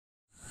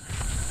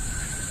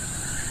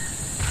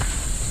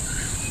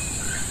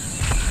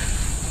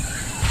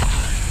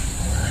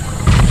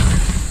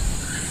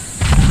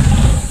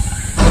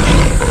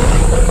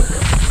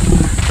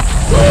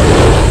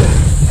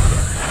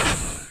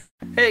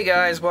Hey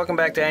guys, welcome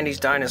back to Andy's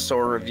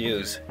Dinosaur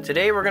Reviews.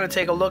 Today we're going to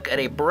take a look at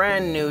a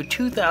brand new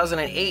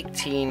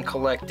 2018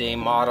 Collecta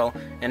model,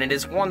 and it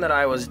is one that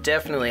I was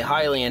definitely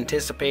highly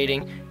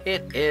anticipating.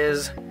 It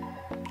is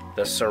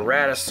the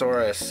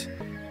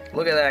Ceratosaurus.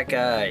 Look at that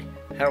guy.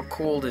 How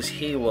cool does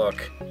he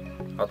look?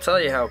 I'll tell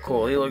you how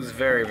cool. He looks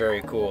very,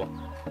 very cool.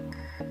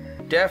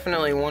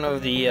 Definitely one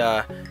of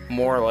the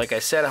more, like I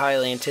said,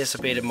 highly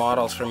anticipated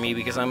models for me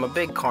because I'm a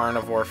big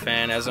carnivore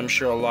fan, as I'm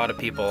sure a lot of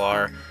people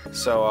are.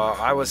 So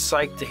I was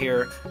psyched to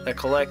hear that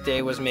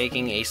Collecta was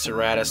making a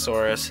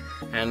Ceratosaurus,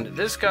 and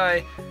this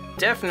guy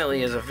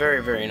definitely is a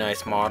very, very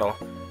nice model.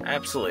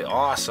 Absolutely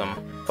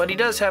awesome. But he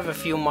does have a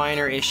few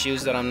minor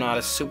issues that I'm not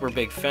a super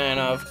big fan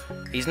of.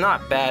 He's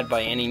not bad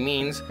by any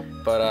means,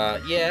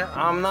 but yeah,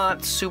 I'm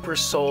not super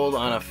sold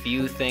on a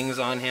few things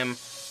on him.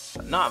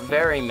 Not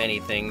very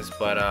many things,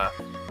 but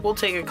we'll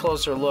take a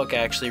closer look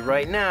actually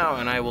right now,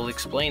 and I will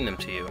explain them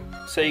to you.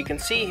 So you can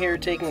see here,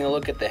 taking a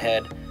look at the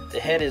head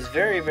is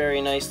very,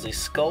 very nicely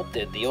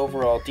sculpted. The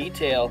overall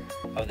detail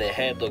of the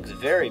head looks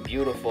very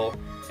beautiful.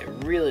 It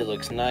really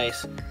looks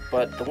nice,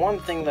 but the one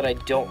thing that I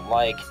don't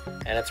like,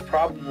 and it's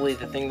probably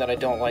the thing that I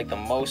don't like the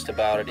most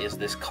about it, is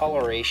this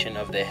coloration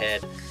of the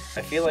head.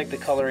 I feel like the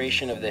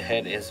coloration of the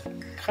head is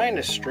kind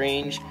of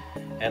strange,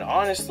 and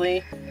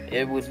honestly,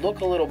 it would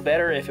look a little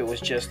better if it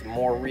was just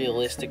more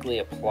realistically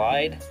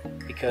applied,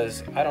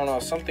 because I don't know,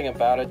 something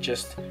about it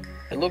just,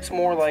 it looks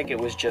more like it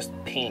was just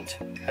paint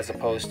as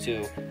opposed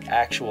to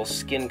actual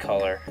skin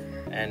color.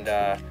 And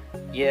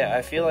yeah,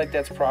 I feel like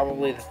that's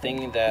probably the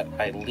thing that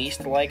I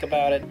least like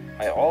about it.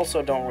 I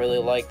also don't really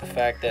like the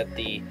fact that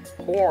the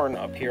horn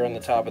up here on the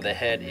top of the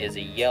head is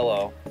a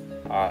yellow.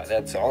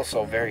 That's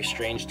also very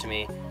strange to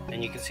me.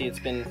 And you can see it's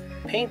been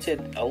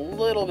painted a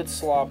little bit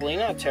sloppily,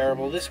 not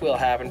terrible. This will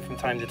happen from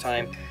time to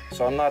time,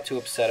 so I'm not too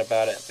upset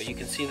about it. But you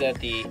can see that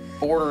the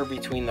border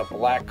between the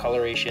black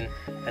coloration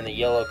and the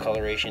yellow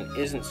coloration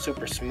isn't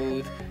super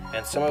smooth,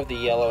 and some of the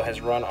yellow has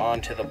run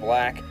onto the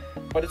black,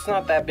 but it's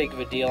not that big of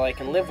a deal. I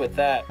can live with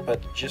that,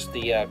 but just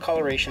the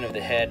coloration of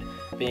the head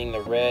being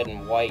the red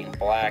and white and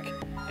black,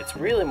 it's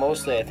really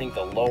mostly, I think,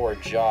 the lower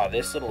jaw,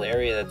 this little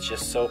area that's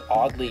just so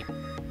oddly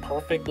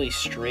perfectly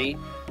straight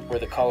where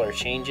the color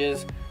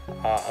changes.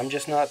 I'm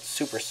just not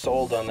super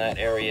sold on that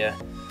area.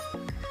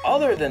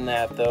 Other than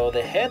that though,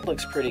 the head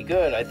looks pretty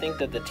good. I think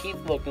that the teeth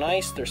look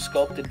nice. They're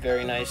sculpted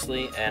very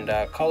nicely and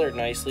colored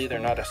nicely. They're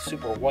not a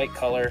super white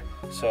color,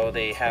 so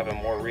they have a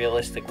more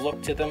realistic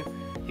look to them.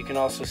 You can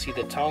also see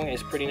the tongue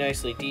is pretty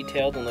nicely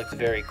detailed and looks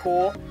very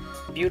cool.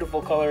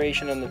 Beautiful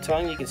coloration on the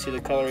tongue. You can see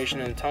the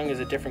coloration on the tongue is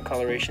a different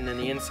coloration than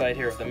the inside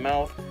here of the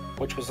mouth,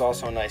 which was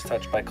also a nice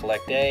touch by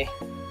Collecta.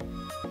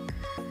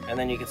 And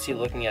then you can see,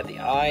 looking at the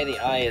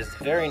eye is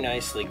very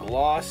nicely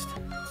glossed,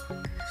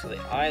 so the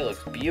eye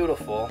looks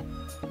beautiful.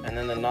 And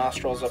then the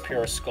nostrils up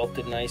here are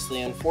sculpted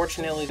nicely.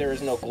 Unfortunately, there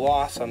is no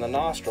gloss on the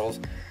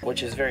nostrils,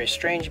 which is very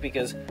strange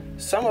because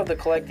some of the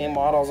Collecta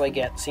models I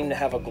get seem to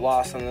have a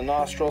gloss on the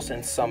nostrils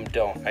and some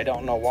don't. I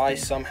don't know why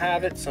some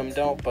have it, some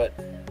don't, but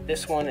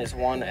this one is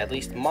one, at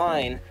least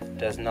mine,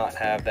 does not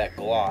have that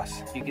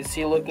gloss. You can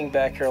see, looking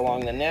back here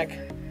along the neck,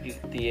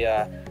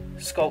 the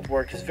sculpt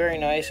work is very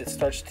nice. It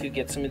starts to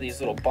get some of these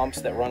little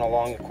bumps that run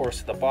along the course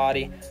of the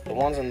body. The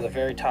ones on the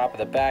very top of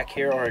the back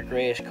here are a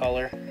grayish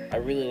color. I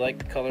really like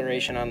the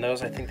coloration on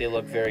those. I think they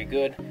look very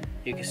good.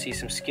 You can see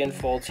some skin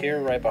folds here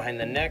right behind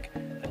the neck.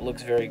 That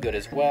looks very good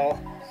as well.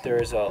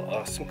 There is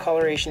some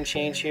coloration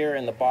change here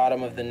in the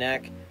bottom of the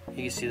neck.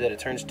 You can see that it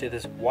turns to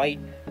this white,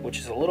 which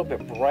is a little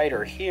bit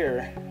brighter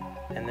here,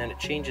 and then it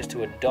changes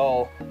to a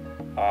dull,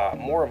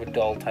 more of a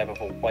dull type of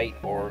a white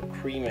or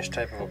creamish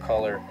type of a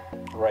color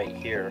right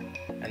here,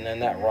 and then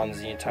that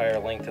runs the entire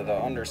length of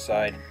the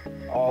underside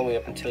all the way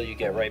up until you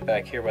get right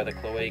back here by the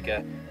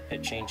cloaca.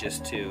 It changes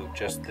to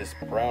just this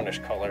brownish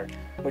color,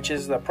 which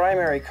is the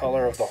primary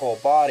color of the whole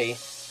body,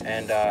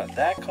 and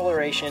that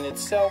coloration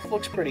itself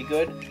looks pretty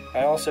good.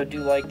 I also do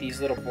like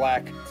these little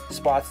black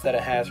spots that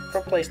it has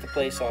from place to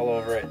place all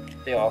over it.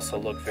 They also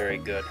look very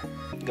good.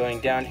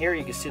 Going down here,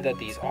 you can see that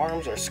these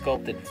arms are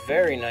sculpted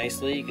very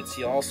nicely. You can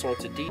see all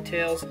sorts of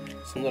details,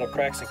 some little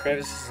cracks and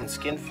crevices and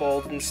skin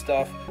folds and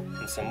stuff,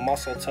 and some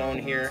muscle tone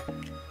here.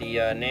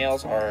 The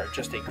nails are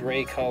just a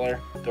gray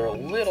color. They're a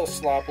little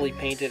sloppily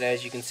painted,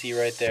 as you can see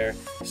right there.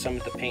 Some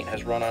of the paint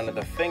has run onto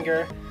the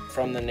finger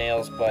from the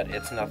nails, but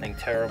it's nothing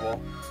terrible.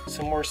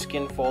 Some more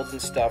skin folds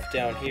and stuff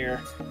down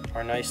here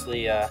are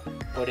nicely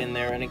put in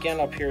there, and again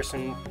up here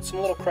some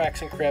little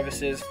cracks and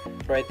crevices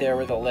right there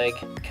where the leg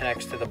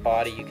connects to the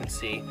body, you can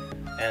see,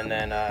 and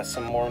then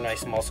some more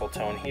nice muscle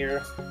tone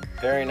here.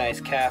 Very nice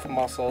calf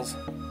muscles.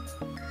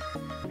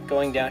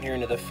 Going down here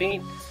into the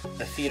feet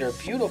are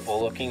beautiful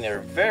looking.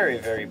 They're very,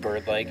 very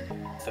bird-like.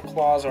 The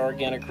claws are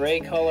again a gray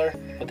color,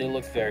 but they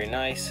look very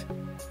nice.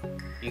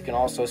 You can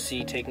also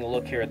see, taking a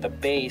look here at the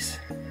base,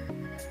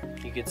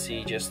 you can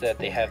see just that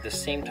they have the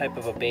same type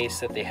of a base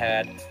that they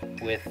had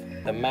with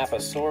the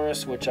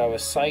Maposaurus, which I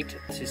was psyched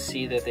to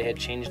see that they had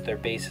changed their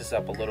bases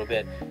up a little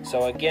bit.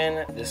 So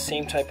again, the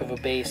same type of a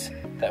base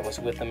that was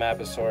with the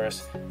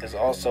Maposaurus is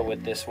also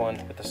with this one,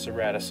 with the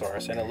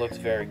Ceratosaurus, and it looks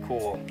very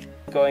cool.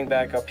 Going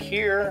back up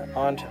here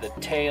onto the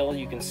tail,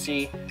 you can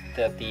see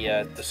that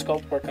the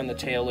sculpt work on the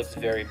tail looks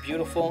very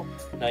beautiful.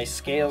 Nice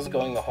scales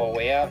going the whole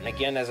way out, and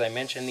again, as I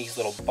mentioned, these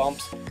little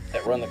bumps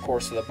that run the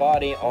course of the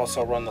body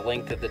also run the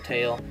length of the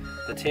tail.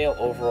 The tail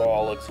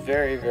overall looks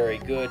very, very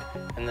good,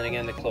 and then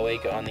again the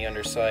cloaca on the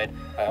underside.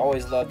 I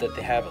always love that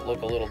they have it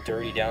look a little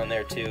dirty down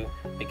there too,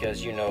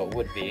 because you know it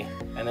would be.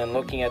 And then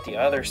looking at the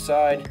other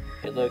side,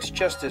 it looks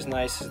just as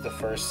nice as the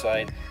first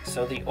side.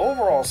 So the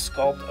overall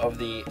sculpt of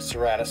the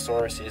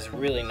Ceratosaurus is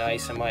really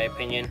nice in my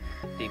opinion.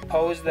 The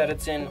pose that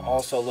it's in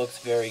also looks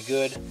very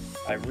good.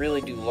 I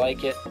really do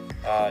like it.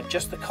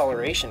 Just the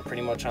coloration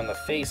pretty much on the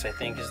face, I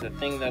think, is the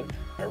thing that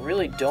I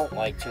really don't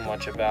like too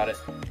much about it.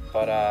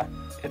 But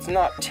it's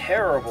not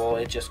terrible,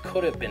 it just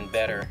could have been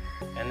better.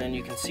 And then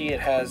you can see it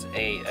has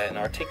an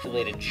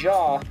articulated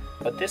jaw,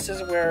 but this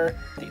is where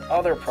the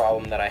other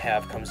problem that I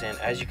have comes in.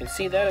 As you can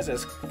see, that is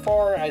as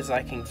far as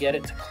I can get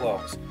it to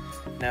close.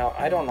 Now,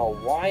 I don't know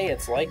why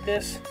it's like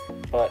this,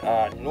 but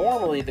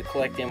normally the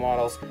Collecta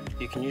models,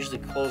 you can usually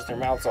close their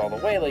mouths all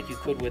the way like you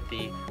could with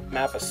the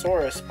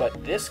Maposaurus,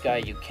 but this guy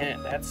you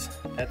can't. That's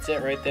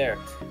it right there.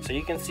 So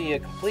you can see a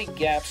complete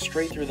gap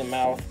straight through the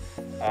mouth.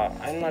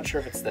 I'm not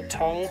sure if it's the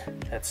tongue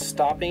that's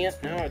stopping it.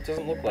 No, it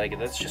doesn't look like it.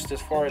 That's just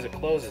as far as it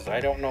closes. I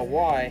don't know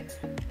why,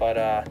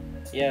 but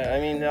yeah, I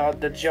mean,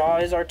 the jaw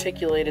is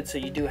articulated, so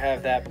you do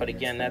have that, but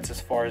again, that's as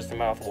far as the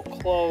mouth will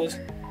close,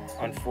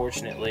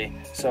 unfortunately.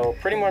 So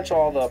pretty much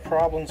all the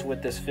problems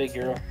with this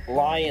figure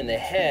lie in the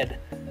head,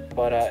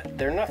 but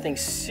they're nothing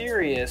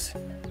serious,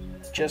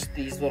 just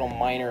these little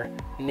minor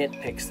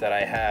nitpicks that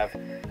I have.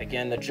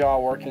 Again, the jaw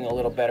working a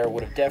little better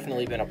would have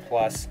definitely been a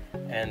plus,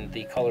 and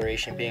the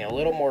coloration being a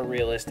little more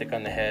realistic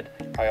on the head,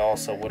 I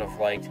also would have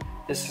liked.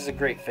 This is a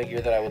great figure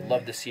that I would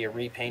love to see a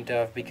repaint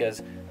of,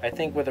 because I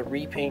think with a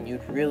repaint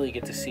you'd really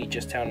get to see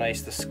just how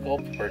nice the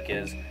sculpt work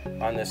is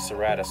on this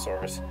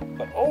Ceratosaurus.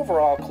 But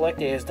overall,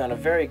 Collecta has done a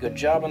very good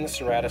job on the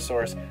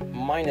Ceratosaurus,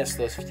 minus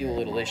those few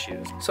little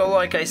issues. So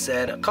like I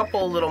said, a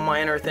couple of little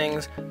minor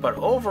things, but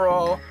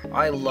overall,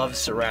 I love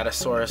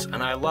Ceratosaurus,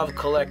 and I love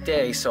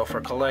Collecta, so for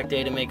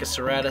Collecta to make a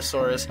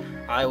Ceratosaurus,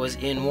 I was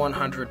in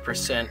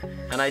 100%,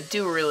 and I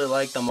do really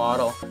like the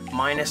model,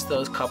 minus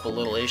those couple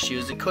little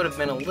issues. It could have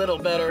been a little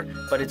better,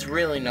 but it's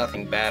really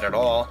nothing bad at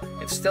all.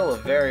 It's still a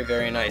very,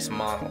 very nice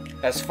model.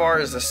 As far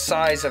as the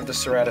size of the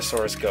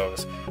Ceratosaurus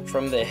goes,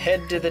 from the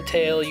head to the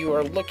tail, you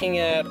are looking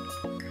at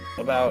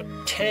about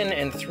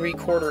 10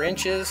 3/4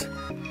 inches,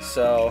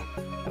 so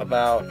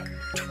about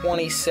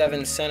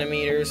 27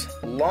 centimeters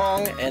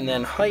long, and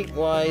then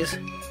height-wise,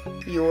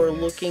 you're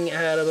looking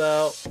at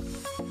about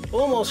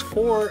almost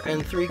 4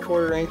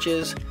 3/4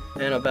 inches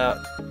and about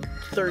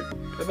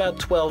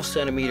 12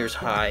 centimeters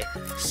high.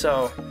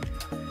 So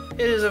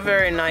it is a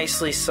very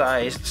nicely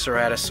sized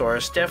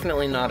Ceratosaurus,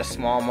 definitely not a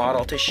small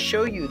model. To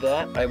show you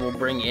that, I will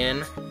bring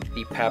in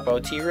the Papo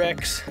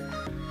T-Rex.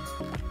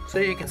 So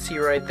you can see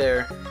right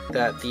there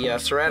that the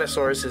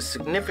Ceratosaurus is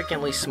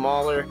significantly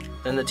smaller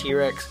than the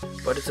T-Rex,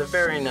 but it's a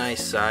very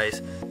nice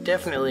size.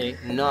 Definitely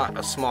not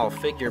a small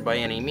figure by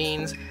any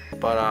means,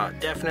 but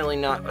definitely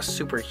not a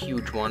super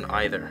huge one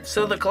either.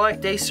 So the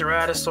Collecta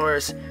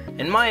Ceratosaurus,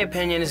 in my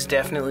opinion, is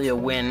definitely a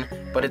win,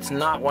 but it's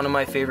not one of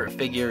my favorite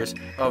figures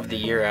of the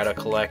year out of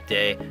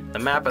Collecta. The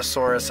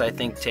Maposaurus, I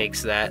think,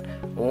 takes that,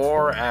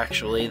 or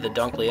actually the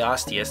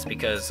Dunkleosteus,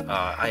 because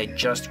I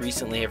just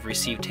recently have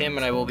received him,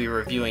 and I will be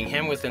reviewing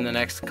him within the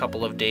next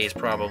couple of days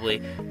probably,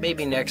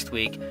 maybe next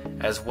week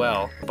as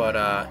well. But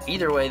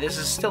either way, this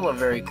is still a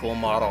very cool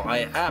model.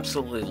 I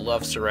absolutely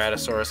love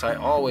Ceratosaurus, I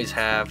always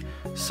have.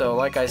 So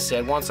like I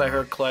said, once I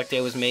heard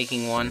Collecta was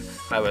making one,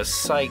 I was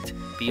psyched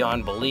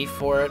beyond belief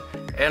for it,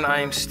 and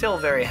I'm still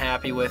very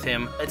happy with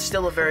him. It's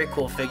still a very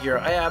cool figure.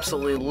 I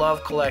absolutely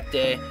love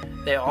Collecta.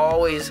 They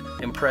always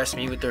impress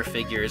me with their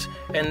figures,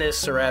 and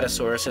this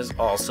Ceratosaurus is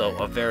also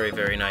a very,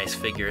 very nice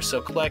figure.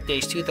 So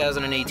Collecta's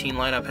 2018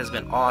 lineup has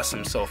been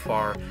awesome so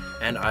far,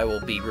 and I will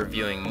be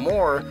reviewing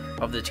more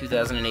of the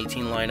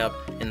 2018 lineup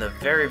in the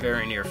very,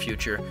 very near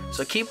future.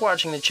 So keep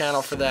watching the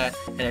channel for that,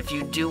 and if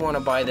you do want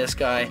to buy this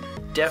guy,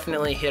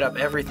 definitely hit up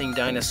Everything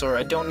Dinosaur.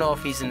 I don't know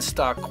if he's in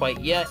stock quite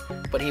yet,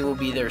 but he will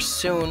be there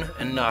soon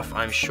enough,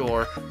 I'm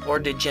sure, or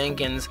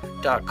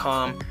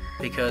DeJenkins.com,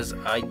 because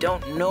I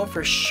don't know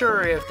for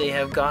sure if they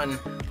have gotten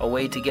a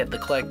way to get the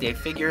Collecta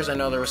figures. I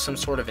know there was some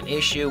sort of an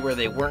issue where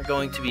they weren't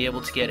going to be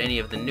able to get any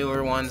of the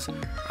newer ones.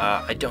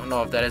 I don't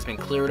know if that has been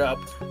cleared up,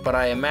 but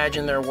I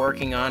imagine they're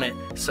working on it.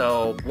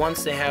 So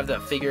once they have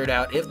that figured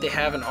out, if they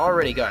haven't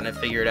already gotten it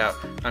figured out,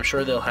 I'm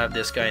sure they'll have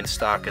this guy in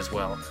stock as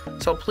well.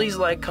 So please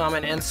like,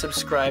 comment, and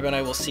subscribe, and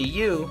I will see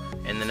you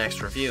in the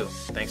next review.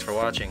 Thanks for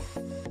watching.